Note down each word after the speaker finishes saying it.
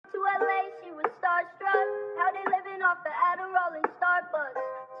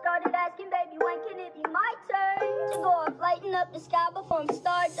lighting up the sky before I'm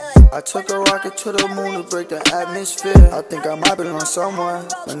stardust. I took a rocket to the moon to break the atmosphere. I think I might belong somewhere,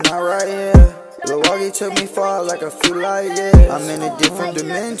 but not right here. Milwaukee took me far like a few light years. I'm in a different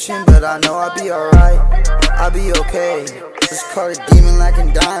dimension, but I know I'll be alright. I'll be okay. Just caught a demon like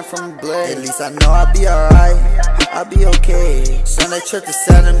I'm dying from a blade. At least I know I'll be alright. I'll be okay. Sunday trip to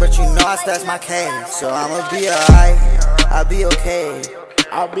 7, but you know I stashed my case. So I'ma be alright. I'll be okay.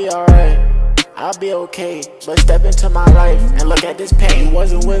 I'll be alright. I'll be okay, but step into my life and look at this pain. You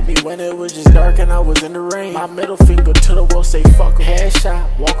wasn't with me when it was just dark and I was in the rain. My middle finger to the world, say fuck him.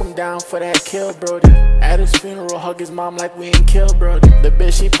 Headshot, walk him down for that kill, brody. At his funeral, hug his mom like we ain't killed, brody. The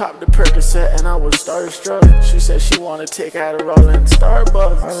bitch, she popped the Percocet and I was starstruck. She said she wanna take Adderall and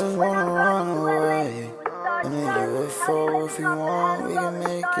Starbucks. I just wanna run away. I need you with 4 if you want, we can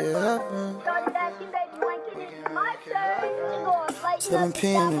make it happen. 7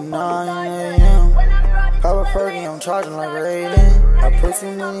 p.m. to 9 a.m. Pop a perky, I'm charging like Raiden. I put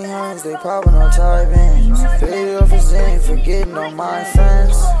too many hands, they popping on typing. Faded off his ain't forgetting all my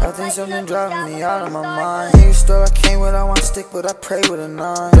friends. I think something driving me out of my mind. Niggas stole, I came without my stick, but I pray with a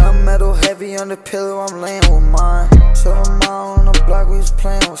 9. Gun metal heavy on the pillow, I'm laying with mine. So I'm out on the block, we was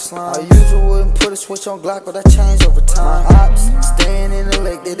playing with slime. I usually wouldn't put a switch on Glock, but I changed over time. Ops, staying in the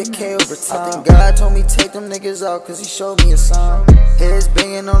lake, they decay over time. I think God told me take them niggas out, cause he showed me a sign. Heads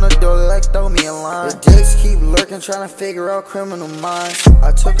banging on the door, they like throw me a line. The jakes keep lurking, trying to figure out criminal minds.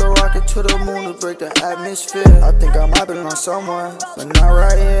 I took a rocket to the moon to break the atmosphere. I think I might belong somewhere, but not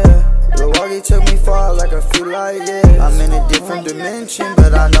right here. Milwaukee took me far like a few light years. I'm in a different dimension,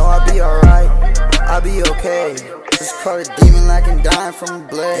 but I know I'll be alright. I'll be okay. Just caught a demon like I'm dying from a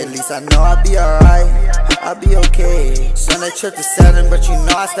blade. At least I know I'll be alright. I'll be okay. Sunday trip to 7, but you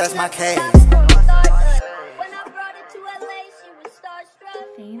know I stashed my case.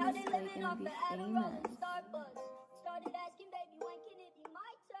 Famous, so they can be famous.